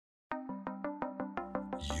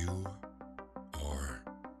You are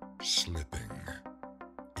slipping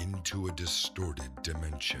into a distorted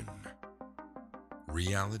dimension.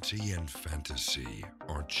 Reality and fantasy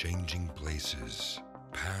are changing places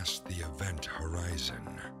past the event horizon.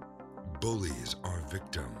 Bullies are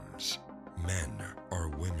victims, men are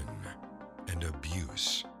women, and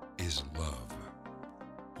abuse is love.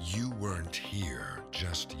 You weren't here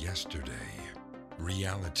just yesterday.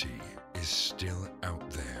 Reality is still out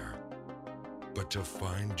there. But to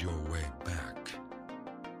find your way back,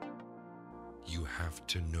 you have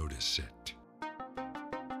to notice it.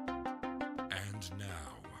 And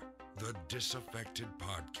now, the Disaffected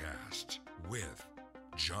Podcast with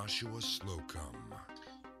Joshua Slocum.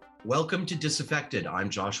 Welcome to Disaffected. I'm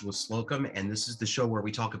Joshua Slocum, and this is the show where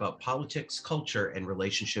we talk about politics, culture, and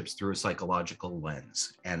relationships through a psychological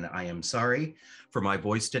lens. And I am sorry for my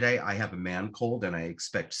voice today. I have a man cold, and I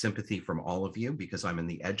expect sympathy from all of you because I'm on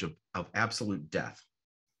the edge of absolute death.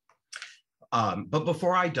 But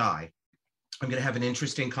before I die, I'm going to have an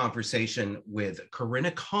interesting conversation with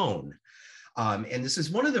Corinna Cohn. And this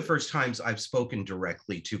is one of the first times I've spoken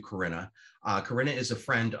directly to Corinna. Corinna is a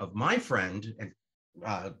friend of my friend,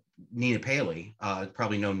 Nina Paley,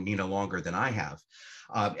 probably known Nina longer than I have.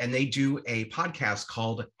 And they do a podcast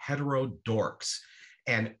called Hetero Dorks.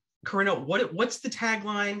 And Corinna, what's the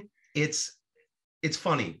tagline? It's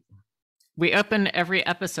funny. We open every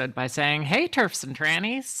episode by saying, "Hey, turfs and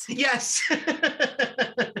trannies." Yes,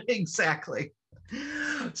 exactly.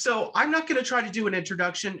 So I'm not going to try to do an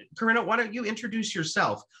introduction. Corinna, why don't you introduce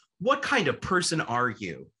yourself? What kind of person are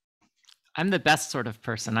you? I'm the best sort of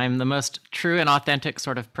person. I'm the most true and authentic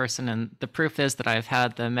sort of person. And the proof is that I've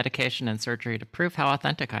had the medication and surgery to prove how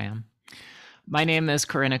authentic I am. My name is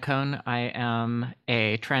Corinna Cohn. I am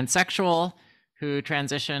a transsexual who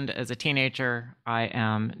transitioned as a teenager. I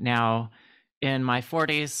am now in my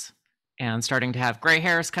 40s and starting to have gray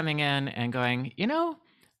hairs coming in and going,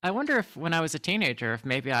 I wonder if when I was a teenager, if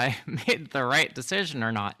maybe I made the right decision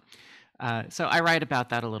or not. So I write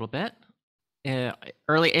about that a little bit.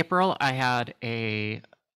 Early April, I had a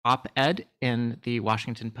op-ed in the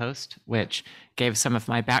Washington Post, which gave some of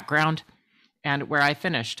my background, and where I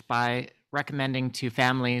finished by recommending to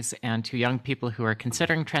families and to young people who are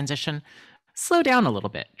considering transition, slow down a little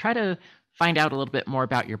bit. Try to find out a little bit more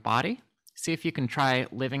about your body. See if you can try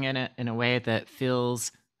living in it in a way that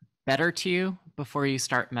feels better to you before you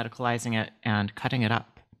start medicalizing it and cutting it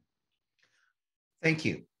up. Thank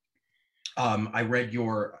you. I read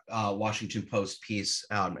your Washington Post piece,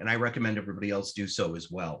 and I recommend everybody else do so as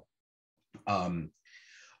well.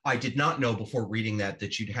 I did not know before reading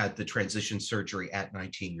that you'd had the transition surgery at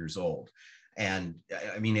 19 years old. And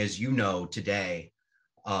I mean, as you know, today,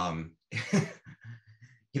 we're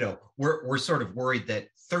sort of worried that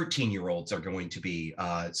 13-year-olds are going to be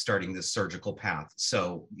starting this surgical path.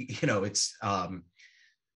 So, it's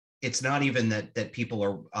not even that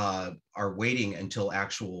people are waiting until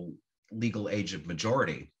actual legal age of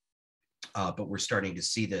majority, but we're starting to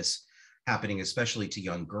see this happening, especially to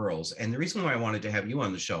young girls. And the reason why I wanted to have you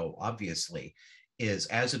on the show, obviously, is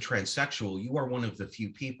as a transsexual, you are one of the few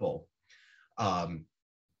people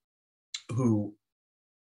who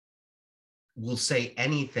will say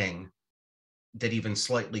anything that even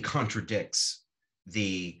slightly contradicts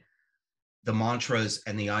the mantras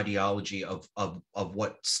and the ideology of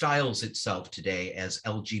what styles itself today as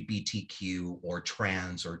LGBTQ or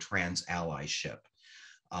trans allyship.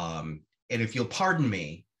 And if you'll pardon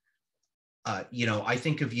me, I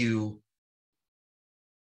think of you,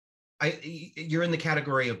 you're in the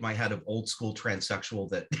category of my head of old school transsexual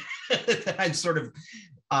that I'm sort of,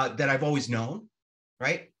 that I've always known,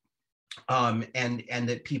 right? And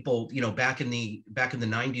that people, back in the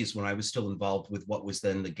 90s, when I was still involved with what was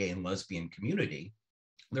then the gay and lesbian community,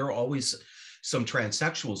 there were always some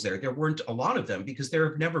transsexuals there. There weren't a lot of them because there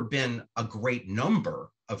have never been a great number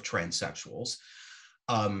of transsexuals.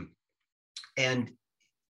 And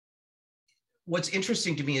what's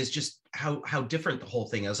interesting to me is just how different the whole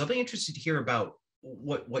thing is. I'll be interested to hear about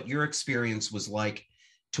what your experience was like,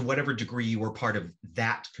 to whatever degree you were part of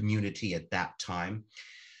that community at that time.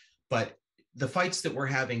 But the fights that we're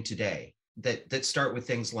having today that start with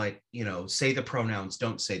things like, say the pronouns,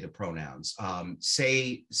 don't say the pronouns,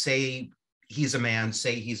 say he's a man,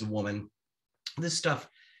 say he's a woman. This stuff,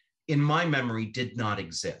 in my memory, did not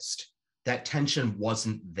exist. That tension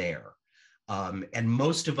wasn't there. And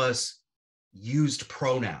most of us used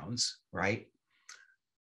pronouns, right?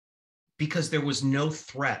 Because there was no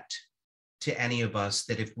threat to any of us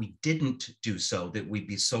that if we didn't do so, that we'd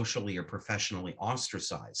be socially or professionally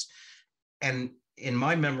ostracized. And in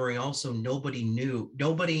my memory also, nobody,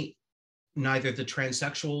 neither the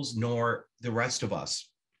transsexuals nor the rest of us,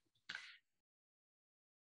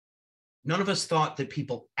 None of us thought that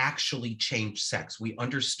people actually changed sex. We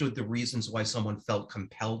understood the reasons why someone felt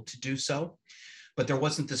compelled to do so, but there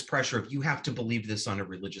wasn't this pressure of you have to believe this on a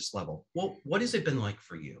religious level. Well, what has it been like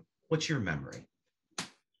for you? What's your memory?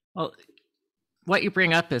 Well, what you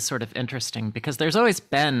bring up is sort of interesting because there's always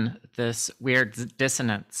been this weird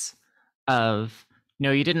dissonance of,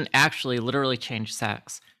 no, you didn't actually literally change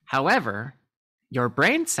sex. However, your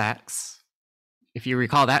brain sex, if you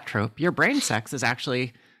recall that trope, your brain sex is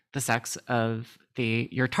actually the sex of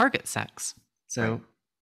your target sex. So Right.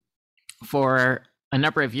 For a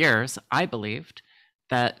number of years, I believed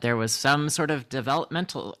that there was some sort of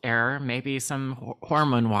developmental error, maybe some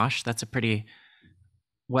hormone wash. That's a pretty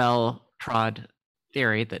well-trod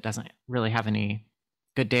theory that doesn't really have any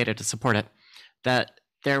good data to support it, that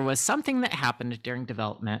there was something that happened during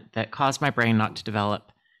development that caused my brain not to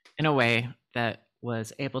develop in a way that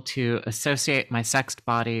was able to associate my sexed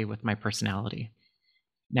body with my personality.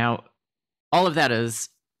 Now, all of that is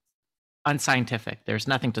unscientific. There's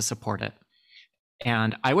nothing to support it.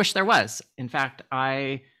 And I wish there was. In fact,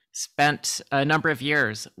 I spent a number of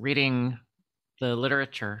years reading the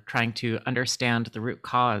literature trying to understand the root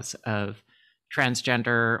cause of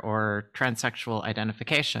transgender or transsexual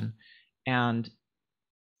identification. And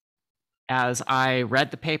as I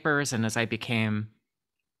read the papers and as I became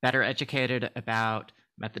better educated about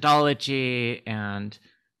methodology and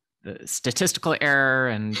the statistical error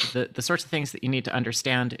and the sorts of things that you need to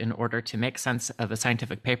understand in order to make sense of a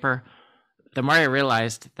scientific paper, the more I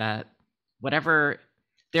realized that whatever,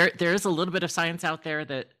 there is a little bit of science out there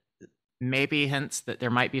that maybe hints that there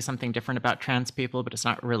might be something different about trans people, but it's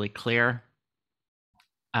not really clear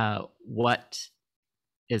what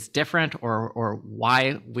is different or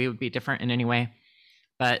why we would be different in any way.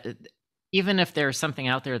 But even if there's something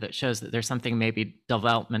out there that shows that there's something maybe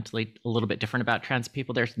developmentally a little bit different about trans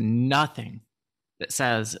people, there's nothing that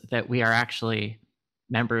says that we are actually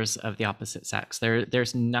members of the opposite sex.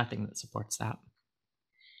 There's nothing that supports that.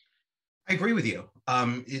 I agree with you.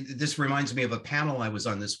 This reminds me of a panel I was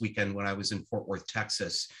on this weekend when I was in Fort Worth,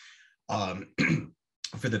 Texas,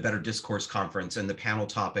 for the Better Discourse Conference. And the panel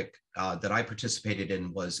topic that I participated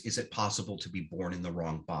in was, is it possible to be born in the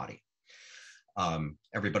wrong body?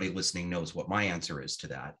 Everybody listening knows what my answer is to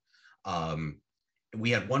that. We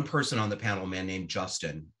had one person on the panel, a man named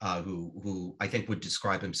Justin, who I think would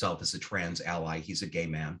describe himself as a trans ally. He's a gay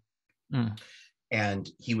man. Mm. And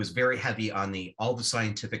he was very heavy on all the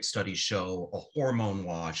scientific studies show a hormone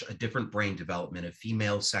wash, a different brain development, a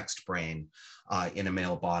female sexed brain in a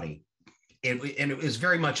male body. And it was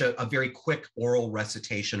very much a very quick oral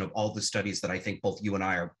recitation of all the studies that I think both you and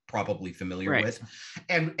I are probably familiar with,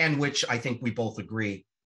 and which I think we both agree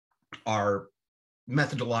are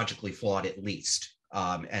methodologically flawed at least,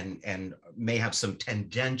 and may have some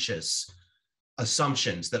tendentious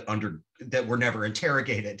assumptions that were never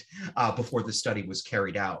interrogated before the study was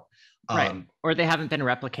carried out. Right. Or they haven't been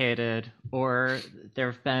replicated, or there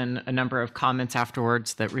have been a number of comments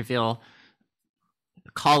afterwards that reveal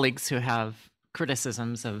colleagues who have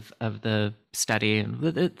criticisms of the study.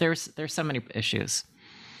 There's so many issues.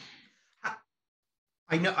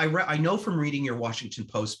 I know from reading your Washington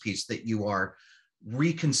Post piece that you are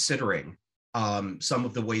reconsidering some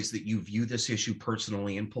of the ways that you view this issue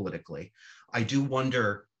personally and politically. I do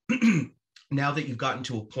wonder, now that you've gotten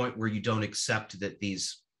to a point where you don't accept that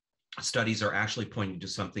these studies are actually pointing to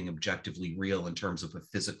something objectively real in terms of a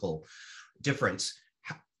physical difference,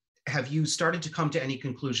 have you started to come to any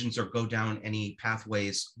conclusions or go down any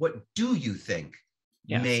pathways? What do you think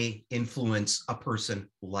may influence a person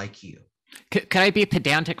like you? Could I be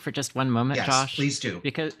pedantic for just one moment, yes, Josh? Please do.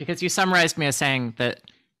 Because you summarized me as saying that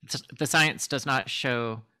the science does not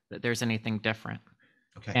show that there's anything different.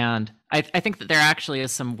 Okay. And I think that there actually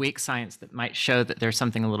is some weak science that might show that there's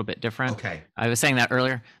something a little bit different. Okay. I was saying that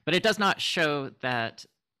earlier, but it does not show that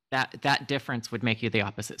difference would make you the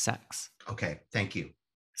opposite sex. Okay, thank you.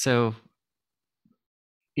 So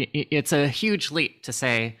it's a huge leap to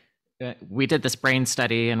say we did this brain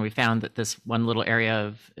study and we found that this one little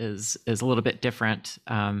area is a little bit different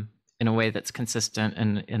in a way that's consistent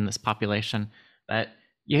in this population. But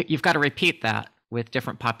you've got to repeat that with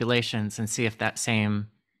different populations and see if that same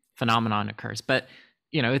phenomenon occurs. But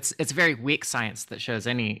it's very weak science that shows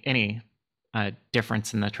any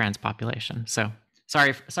difference in the trans population. So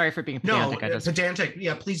sorry for being pedantic. No, pedantic.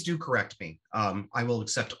 Yeah, please do correct me. I will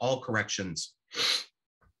accept all corrections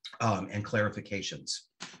and clarifications.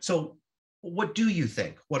 So what do you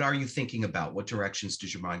think? What are you thinking about? What directions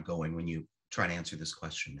does your mind go in when you try to answer this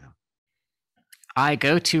question now? I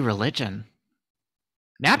go to religion.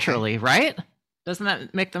 Naturally, okay. Right? Doesn't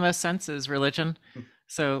that make the most sense, is religion?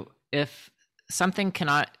 So if something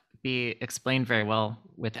cannot be explained very well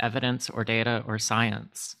with evidence or data or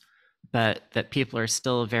science, but that people are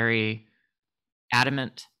still very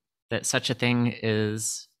adamant that such a thing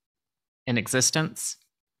is in existence,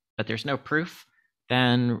 but there's no proof,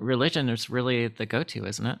 then religion is really the go-to,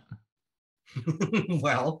 isn't it?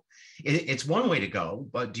 Well, it's one way to go,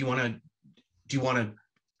 but do you want to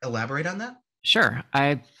elaborate on that? Sure.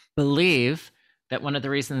 I believe that one of the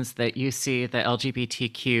reasons that you see the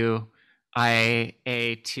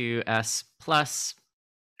LGBTQIA2S plus,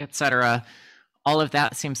 etc., all of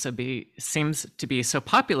that seems to be so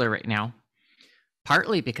popular right now,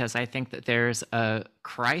 partly because I think that there's a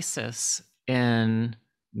crisis in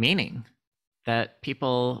meaning, that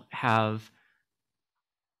people have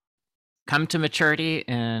come to maturity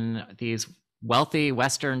in these wealthy,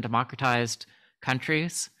 Western, democratized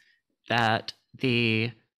countries, that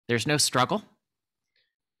there's no struggle.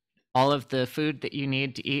 All of the food that you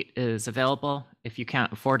need to eat is available. If you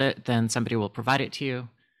can't afford it, then somebody will provide it to you.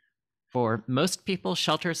 For most people,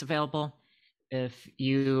 shelter is available. If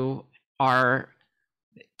you look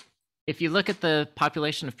at the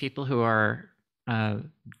population of people who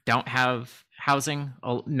don't have housing,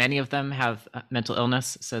 many of them have mental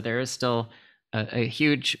illness, so there is still a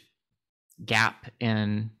huge gap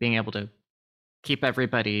in being able to keep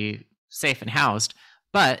everybody safe and housed.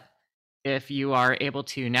 But if you are able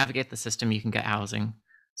to navigate the system, you can get housing.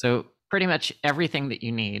 So pretty much everything that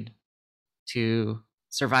you need to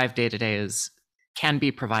survive day to day can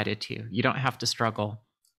be provided to you. You don't have to struggle.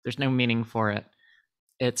 There's no meaning for it.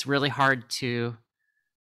 It's really hard to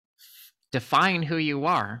define who you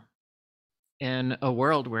are in a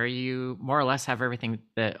world where you more or less have everything,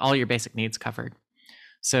 that all your basic needs covered.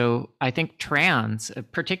 So I think trans,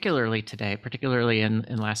 particularly today, particularly in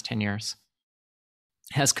the last 10 years,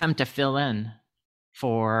 has come to fill in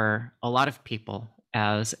for a lot of people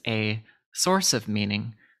as a source of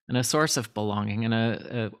meaning and a source of belonging,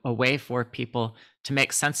 and a way for people to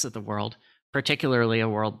make sense of the world, particularly a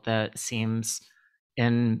world that seems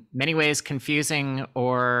in many ways confusing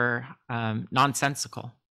or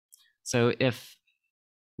nonsensical. So if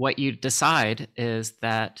what you decide is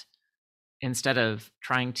that instead of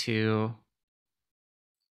trying to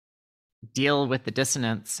deal with the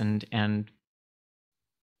dissonance and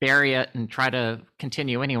bury it and try to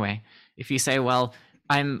continue anyway, if you say, well,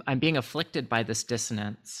 I'm being afflicted by this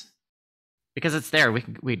dissonance, because it's there,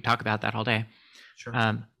 we talk about that all day. Sure.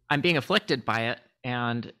 I'm being afflicted by it,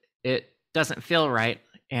 and it doesn't feel right,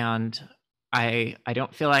 and I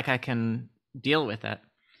don't feel like I can deal with it,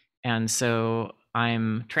 and so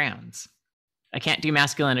I'm trans. I can't do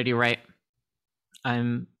masculinity right.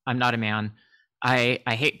 I'm not a man. I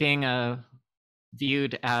hate being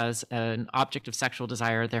viewed as an object of sexual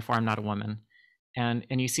desire, therefore I'm not a woman. And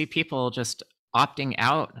you see people just opting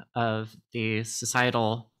out of the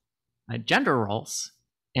societal gender roles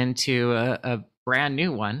into a brand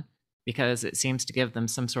new one, because it seems to give them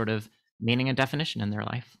some sort of meaning and definition in their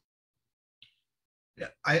life. Yeah,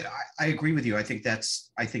 I agree with you. I think that's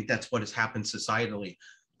what has happened societally.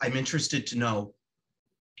 I'm interested to know,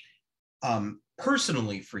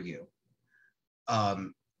 personally for you,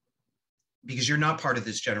 because you're not part of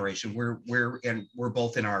this generation. We're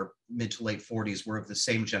both in our mid to late 40s. We're of the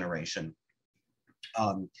same generation.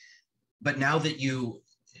 But now that you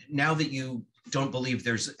don't believe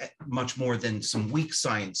there's much more than some weak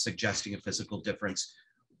science suggesting a physical difference,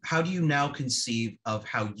 how do you now conceive of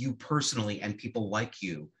how you personally and people like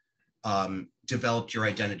you developed your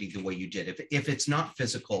identity the way you did? If it's not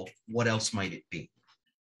physical, what else might it be?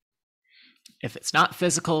 If it's not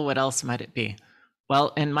physical, what else might it be?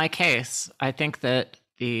 Well, in my case, I think that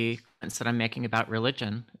the comments that I'm making about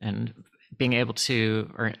religion and being able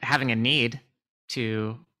to, or having a need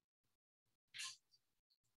to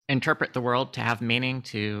interpret the world, to have meaning,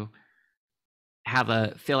 to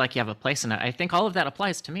feel like you have a place in it, I think all of that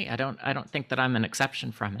applies to me. I don't think that I'm an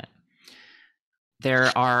exception from it.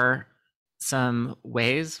 There are some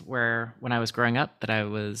ways where, when I was growing up, that I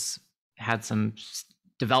had some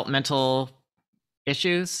developmental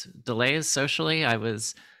issues, delays socially. I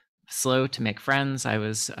was slow to make friends. I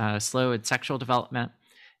was slow in sexual development.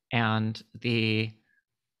 And the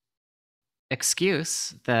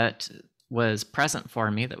excuse that was present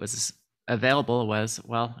for me, that was available, was,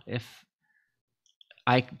 well, if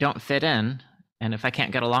I don't fit in, and if I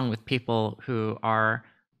can't get along with people who are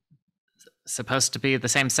supposed to be the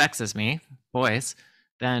same sex as me, boys,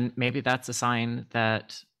 then maybe that's a sign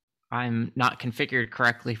that I'm not configured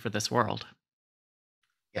correctly for this world.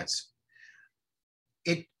 Yes.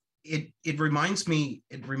 It reminds me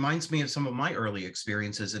of some of my early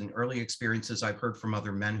experiences, and early experiences I've heard from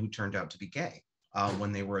other men who turned out to be gay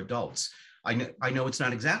when they were adults. I know it's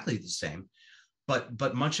not exactly the same,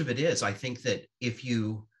 but much of it is. I think that if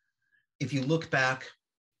you look back,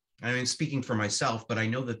 I mean, speaking for myself, but I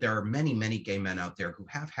know that there are many, many gay men out there who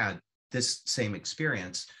have had this same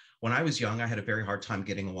experience. When I was young, I had a very hard time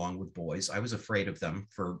getting along with boys. I was afraid of them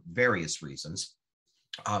for various reasons.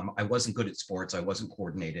 I wasn't good at sports. I wasn't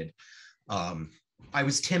coordinated. I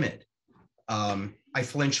was timid. I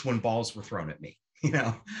flinched when balls were thrown at me. You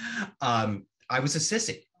know, I was a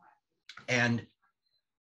sissy, and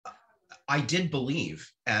I did believe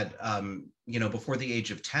at before the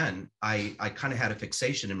age of 10, I kind of had a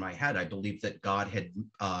fixation in my head. I believed that God had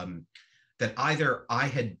that either I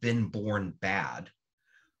had been born bad,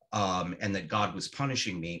 and that God was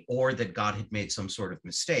punishing me, or that God had made some sort of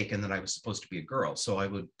mistake and that I was supposed to be a girl. So I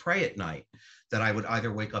would pray at night that I would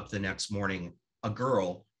either wake up the next morning a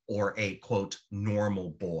girl or a, quote, normal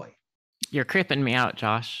boy. You're creeping me out,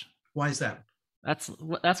 Josh. Why is that?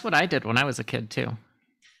 That's what I did when I was a kid too.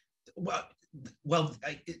 Well,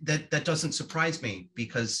 that doesn't surprise me,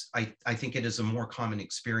 because I think it is a more common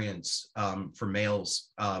experience for males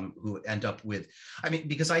who end up with, I mean,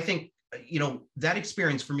 because I think, that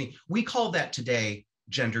experience for me, we call that today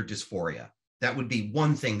gender dysphoria. That would be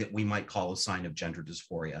one thing that we might call a sign of gender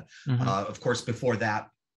dysphoria. Mm-hmm. Of course, before that,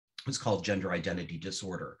 it was called gender identity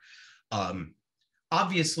disorder.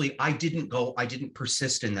 Obviously, I didn't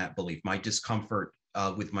persist in that belief. My discomfort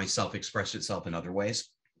with myself expressed itself in other ways.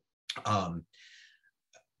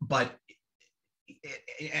 But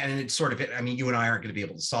it's sort of, I mean, you and I aren't going to be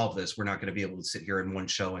able to solve this. We're not going to be able to sit here in one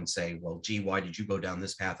show and say, well, gee, why did you go down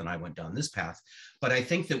this path and I went down this path? But I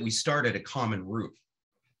think that we start at a common root.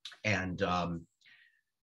 And,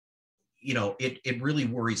 it really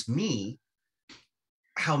worries me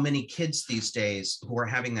how many kids these days who are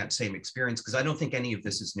having that same experience, because I don't think any of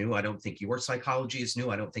this is new. I don't think your psychology is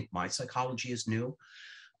new. I don't think my psychology is new.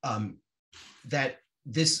 That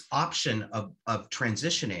this option of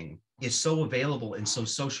transitioning is so available and so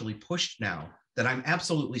socially pushed now that I'm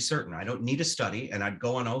absolutely certain, I don't need a study, and I'd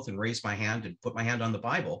go on oath and raise my hand and put my hand on the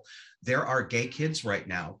Bible. There are gay kids right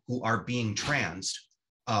now who are being transed,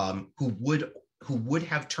 who would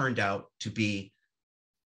have turned out to be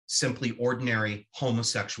simply ordinary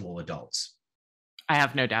homosexual adults. I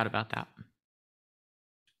have no doubt about that.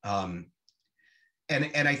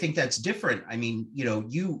 And I think that's different. I mean,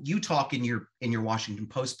 you talk in your Washington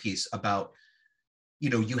Post piece about,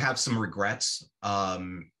 you have some regrets.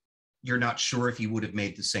 You're not sure if you would have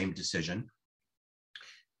made the same decision.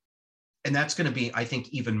 And that's going to be, I think,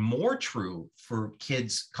 even more true for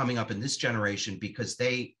kids coming up in this generation, because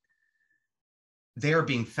they are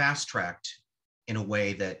being fast-tracked in a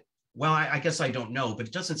way that, well, I guess I don't know, but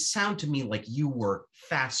it doesn't sound to me like you were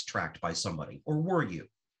fast-tracked by somebody, or were you?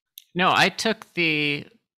 No, I took the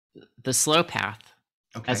slow path,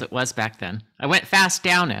 okay, as it was back then. I went fast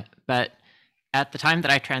down it, but at the time that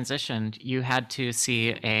I transitioned, you had to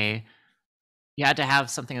have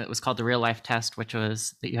something that was called the real life test, which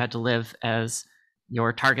was that you had to live as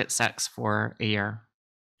your target sex for a year.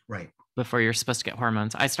 Right. Before you're supposed to get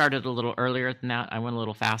hormones. I started a little earlier than that. I went a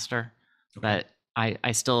little faster, okay, but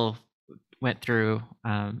I still went through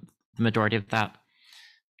the majority of that.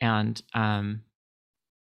 And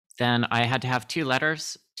then I had to have 2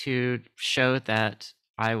 letters to show that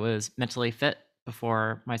I was mentally fit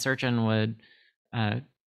before my surgeon would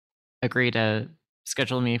agree to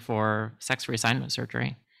schedule me for sex reassignment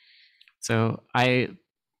surgery. So I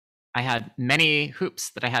had many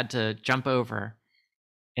hoops that I had to jump over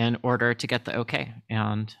in order to get the okay.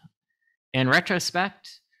 And in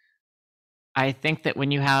retrospect, I think that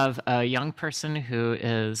when you have a young person who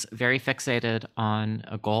is very fixated on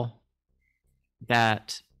a goal,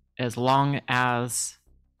 that as long as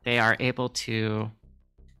they are able to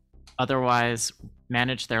otherwise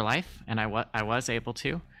manage their life, and I was able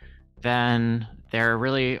to, then there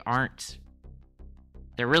really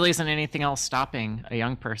isn't anything else stopping a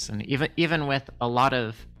young person, even with a lot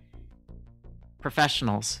of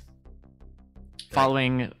professionals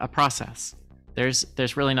following a process.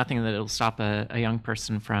 There's really nothing that'll stop a young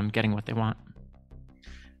person from getting what they want.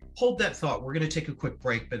 Hold that thought. We're going to take a quick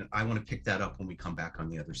break, but I want to pick that up when we come back on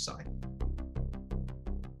the other side.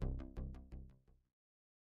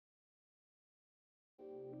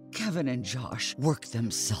 Kevin and Josh work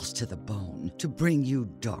themselves to the bone to bring you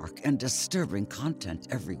dark and disturbing content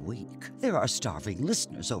every week. There are starving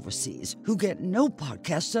listeners overseas who get no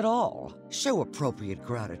podcasts at all. Show appropriate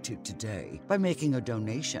gratitude today by making a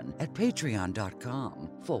donation at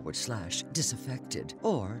patreon.com/disaffected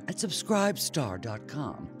or at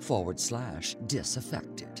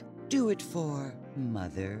subscribestar.com/disaffected. Do it for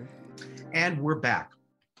Mother. And we're back.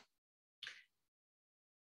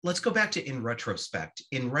 let's go back to in retrospect.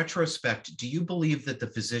 In retrospect, do you believe that the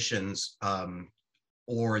physicians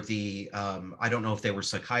or the, I don't know if they were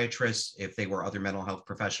psychiatrists, if they were other mental health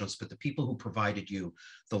professionals, but the people who provided you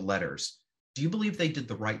the letters, do you believe they did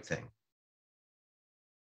the right thing?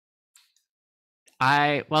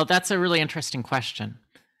 Well, that's a really interesting question.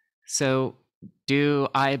 So do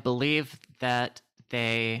I believe that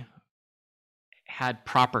they had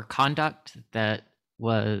proper conduct that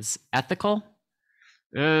was ethical?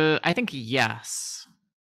 I think yes.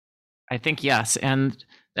 And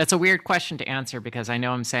that's a weird question to answer because I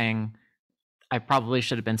know I'm saying I probably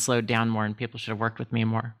should have been slowed down more and people should have worked with me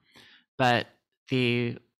more. But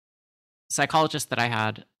the psychologist that I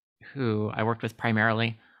had, who I worked with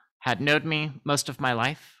primarily, had known me most of my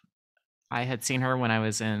life. I had seen her when I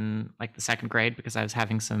was in like the second grade because I was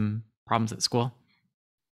having some problems at school.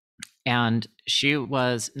 And she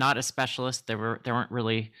was not a specialist. There weren't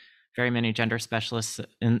really very many gender specialists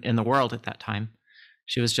in the world at that time.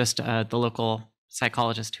 She was just the local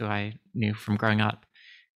psychologist who I knew from growing up.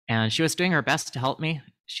 And she was doing her best to help me.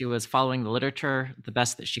 She was following the literature the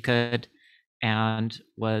best that she could and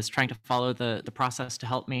was trying to follow the process to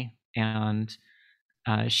help me. And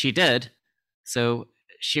she did. So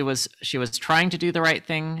she was trying to do the right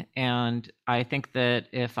thing. And I think that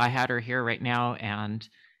if I had her here right now and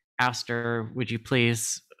asked her, would you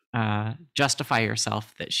please justify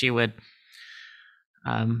yourself, that she would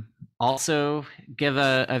also give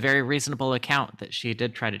a very reasonable account that she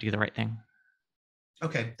did try to do the right thing.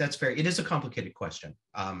 Okay, that's fair. It is a complicated question.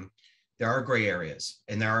 There are gray areas,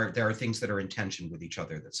 and there are things that are in tension with each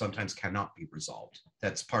other that sometimes cannot be resolved.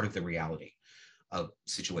 That's part of the reality of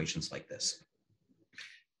situations like this.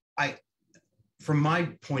 From my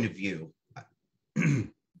point of view,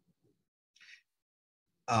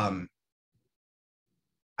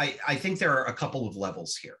 I think there are a couple of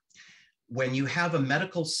levels here. When you have a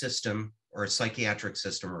medical system or a psychiatric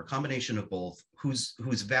system or a combination of both,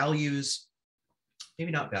 whose values,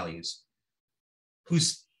 maybe not values,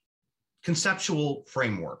 whose conceptual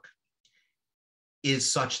framework is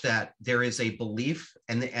such that there is a belief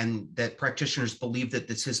and that practitioners believe that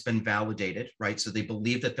this has been validated, right? So they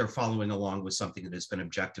believe that they're following along with something that has been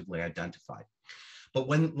objectively identified. But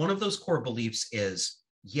when one of those core beliefs is,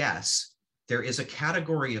 yes, there is a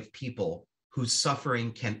category of people whose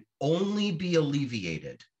suffering can only be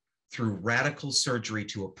alleviated through radical surgery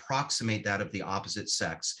to approximate that of the opposite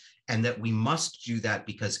sex, and that we must do that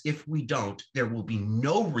because if we don't, there will be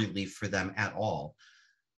no relief for them at all.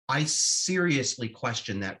 I seriously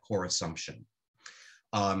question that core assumption.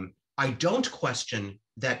 I don't question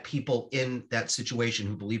that people in that situation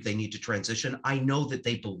who believe they need to transition, I know that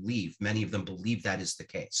they believe, many of them believe that is the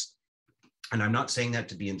case. And I'm not saying that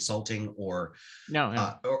to be insulting or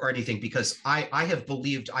anything, because I have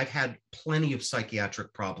believed, I've had plenty of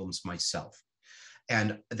psychiatric problems myself.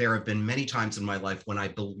 And there have been many times in my life when I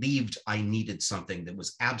believed I needed something that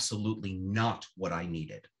was absolutely not what I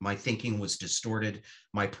needed. My thinking was distorted.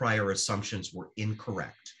 My prior assumptions were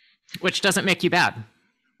incorrect. Which doesn't make you bad.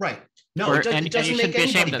 Right. No, it doesn't make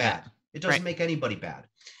anybody bad. It doesn't right. make anybody bad.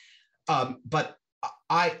 But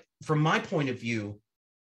from my point of view,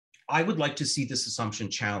 I would like to see this assumption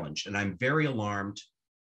challenged. And I'm very alarmed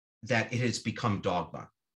that it has become dogma.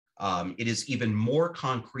 It is even more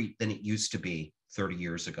concrete than it used to be 30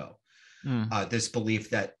 years ago. This belief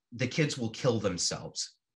that the kids will kill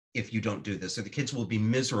themselves if you don't do this, or the kids will be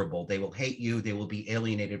miserable. They will hate you. They will be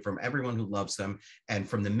alienated from everyone who loves them. And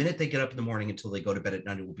from the minute they get up in the morning until they go to bed at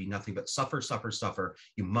night, it will be nothing but suffer, suffer, suffer.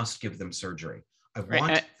 You must give them surgery. I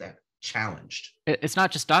want that challenged. It's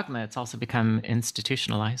not just dogma, it's also become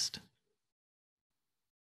institutionalized.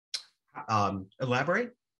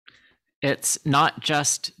 Elaborate? It's not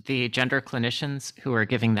just the gender clinicians who are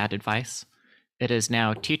giving that advice. It is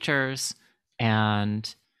now teachers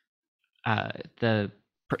and the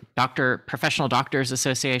professional doctors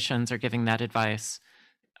associations are giving that advice.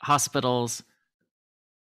 Hospitals,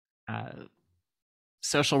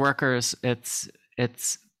 social workers.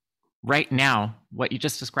 It's right now what you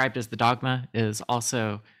just described as the dogma is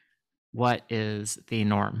also what is the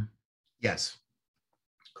norm. Yes,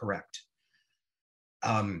 correct.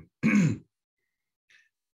 And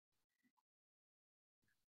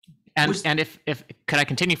if could I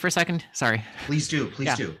continue for a second? Sorry. Please do.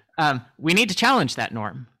 We need to challenge that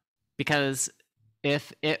norm, because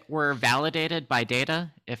if it were validated by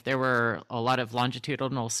data, if there were a lot of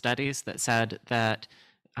longitudinal studies that said that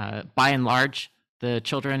by and large, the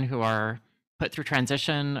children who are put through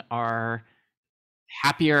transition are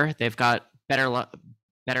happier, they've got better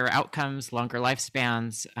outcomes, longer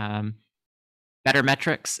lifespans, better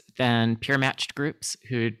metrics than peer-matched groups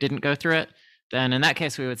who didn't go through it, then in that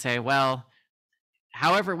case, we would say, well,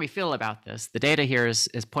 however we feel about this, the data here is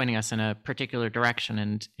pointing us in a particular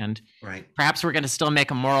direction, and Right. perhaps we're going to still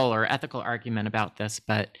make a moral or ethical argument about this,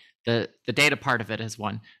 but the data part of it has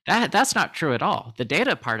won. That's not true at all. The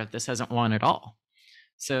data part of this hasn't won at all.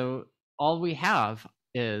 So all we have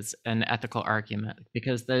is an ethical argument,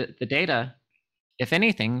 because the data, if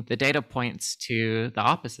anything, the data points to the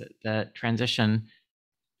opposite, that transition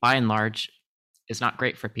by and large is not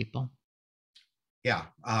great for people. Yeah,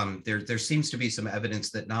 there seems to be some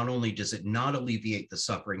evidence that not only does it not alleviate the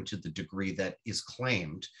suffering to the degree that is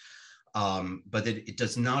claimed, but that it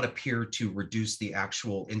does not appear to reduce the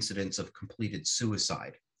actual incidence of completed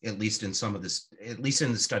suicide, at least in at least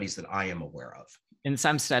in the studies that I am aware of. In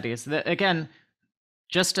some studies, again,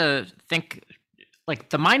 just to think, like,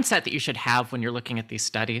 the mindset that you should have when you're looking at these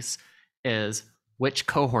studies is, which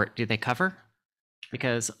cohort do they cover?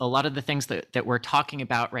 Because a lot of the things that we're talking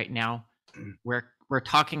about right now, we're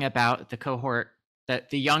talking about the cohort, that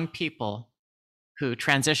the young people who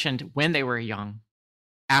transitioned when they were young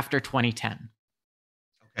after 2010.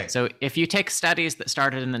 Okay. So if you take studies that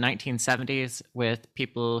started in the 1970s with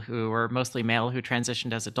people who were mostly male who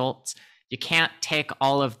transitioned as adults, you can't take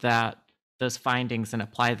all of those findings and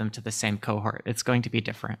apply them to the same cohort. It's going to be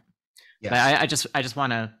different. Yes. But I just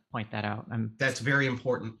want to point that out. That's very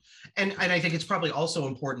important. And I think it's probably also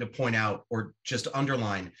important to point out, or just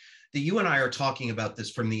underline, that you and I are talking about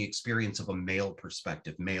this from the experience of a male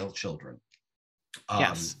perspective, male children.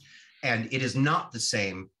 Yes. And it is not the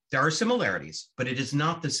same. There are similarities, but it is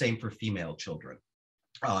not the same for female children.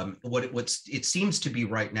 What it seems to be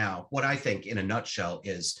right now, what I think in a nutshell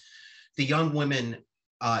is the young women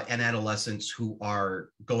and adolescents who are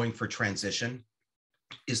going for transition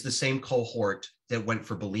is the same cohort that went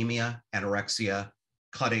for bulimia, anorexia,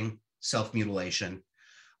 cutting, self-mutilation.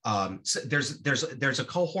 So there's a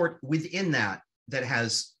cohort within that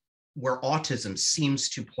has where autism seems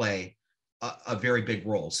to play a very big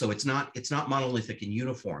role. So it's not monolithic and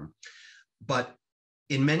uniform, but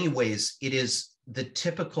in many ways it is the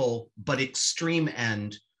typical but extreme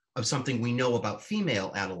end of something we know about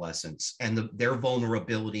female adolescents and their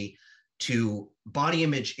vulnerability to body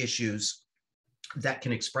image issues that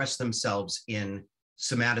can express themselves in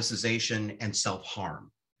somaticization and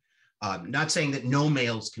self-harm. Not saying that no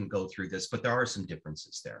males can go through this, but there are some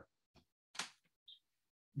differences there.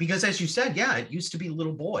 Because as you said, yeah, it used to be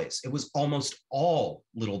little boys. It was almost all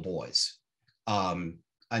little boys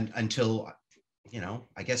until,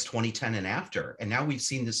 I guess 2010 and after. And now we've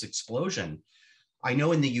seen this explosion. I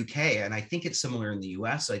know in the UK, and I think it's similar in the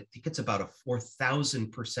US, I think it's about a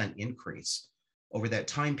 4,000% increase over that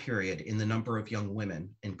time period in the number of young women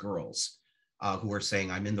and girls who are saying,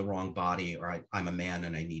 I'm in the wrong body, or I'm a man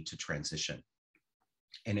and I need to transition.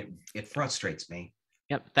 And it frustrates me.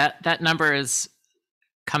 Yep, that number is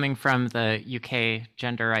coming from the UK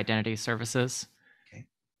Gender Identity Services. Okay.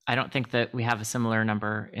 I don't think that we have a similar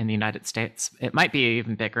number in the United States. It might be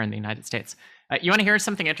even bigger in the United States. You want to hear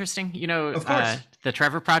something interesting? Of course. The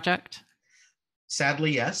Trevor Project?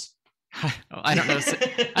 Sadly, yes. I don't know.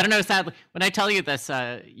 I don't know. Sadly, when I tell you this,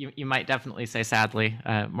 you might definitely say sadly.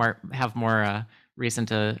 Have more reason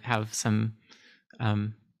to have some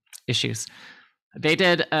issues. They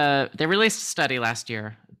released a study last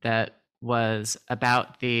year that was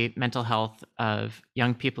about the mental health of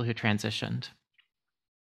young people who transitioned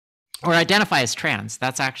or identify as trans.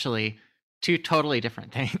 That's actually two totally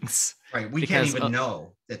different things. Right. We can't even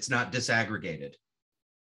know. It's not disaggregated.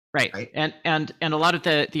 Right. And a lot of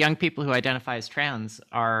the young people who identify as trans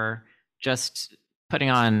are just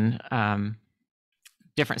putting on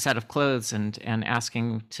different set of clothes and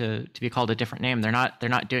asking to be called a different name. They're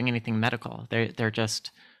not doing anything medical. They're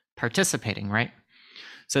just participating, right?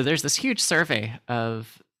 So there's this huge survey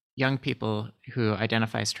of young people who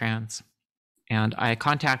identify as trans. And I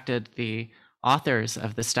contacted the authors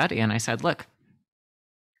of the study and I said, look,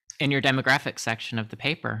 in your demographics section of the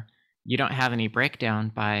paper, you don't have any breakdown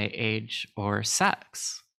by age or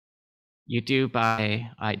sex. You do by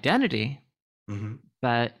identity. Mm-hmm.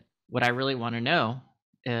 But what I really want to know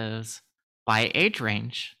is by age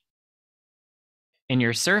range in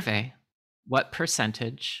your survey, what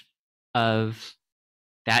percentage of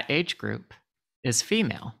that age group is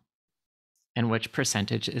female and which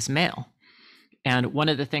percentage is male. And one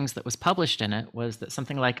of the things that was published in it was that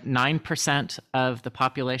something like 9% of the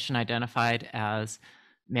population identified as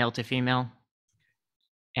male to female,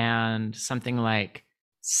 and something like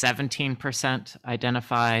 17%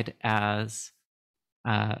 identified as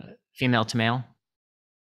female to male.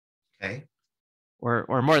 Okay.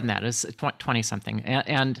 Or more than that, is 20 something.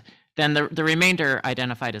 And then the remainder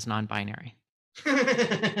identified as non-binary.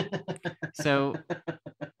 So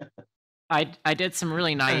I did some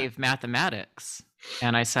really naive mathematics,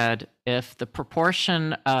 and I said, if the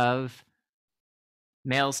proportion of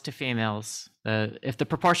males to females, if the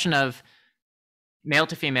proportion of male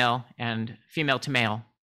to female and female to male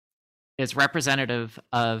is representative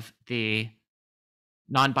of the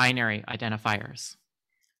non-binary identifiers,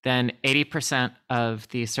 then 80% of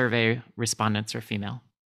the survey respondents are female.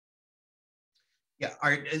 Yeah.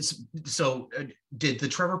 So did the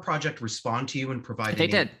Trevor Project respond to you and provide? They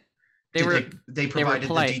did. They provided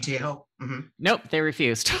the detail? Mm-hmm. Nope, they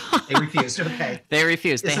refused. They refused. Okay. They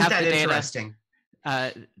refused. Isn't they have that the data. Interesting?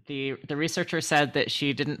 The researcher said that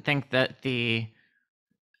she didn't think that the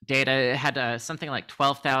data had something like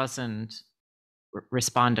 12,000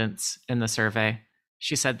 respondents in the survey.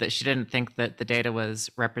 She said that she didn't think that the data was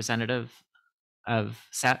representative of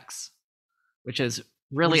sex, which is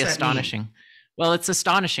really astonishing. Well, it's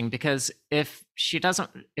astonishing because if she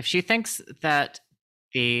thinks that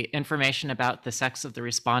the information about the sex of the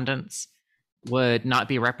respondents would not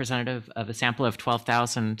be representative of a sample of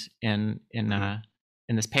 12,000 in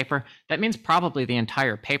this paper, that means probably the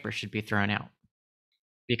entire paper should be thrown out.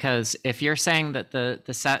 Because if you're saying that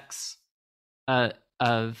the sex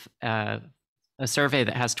of a survey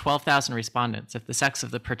that has 12,000 respondents, if the sex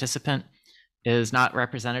of the participant is not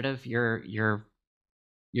representative, your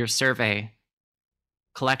survey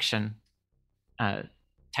collection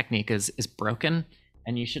technique is broken,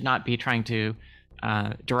 and you should not be trying to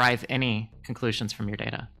derive any conclusions from your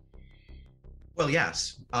data. Well,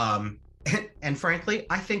 yes, and frankly,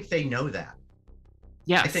 I think they know that.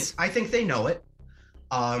 Yes, I think they know it.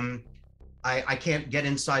 I can't get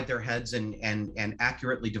inside their heads and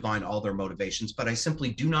accurately divine all their motivations, but I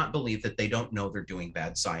simply do not believe that they don't know they're doing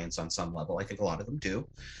bad science on some level. I think a lot of them do,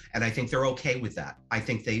 and I think they're okay with that. I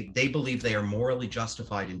think they believe they are morally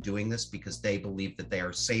justified in doing this because they believe that they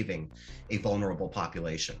are saving a vulnerable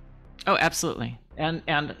population. Oh, absolutely.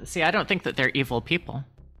 And see, I don't think that they're evil people.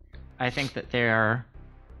 I think that they are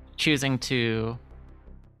choosing to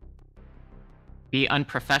be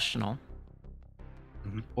unprofessional,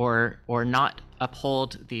 mm-hmm. or not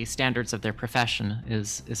uphold the standards of their profession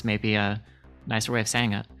is maybe a nicer way of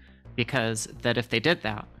saying it. Because that if they did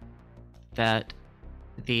that, that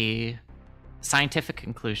the scientific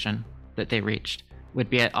conclusion that they reached would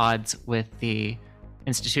be at odds with the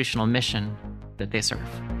institutional mission that they serve.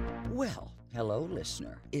 Well, hello,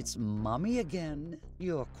 listener. It's Mommy again.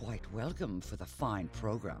 You're quite welcome for the fine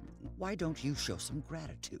programming. Why don't you show some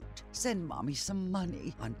gratitude? Send Mommy some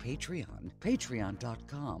money on Patreon,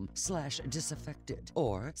 patreon.com/disaffected,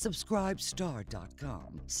 or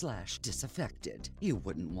subscribestar.com/disaffected. You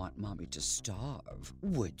wouldn't want Mommy to starve,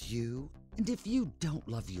 would you? And if you don't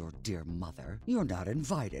love your dear mother, you're not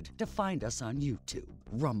invited to find us on YouTube,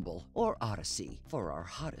 Rumble, or Odyssey for our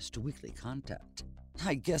hottest weekly content.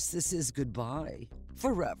 I guess this is goodbye.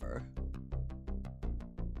 Forever.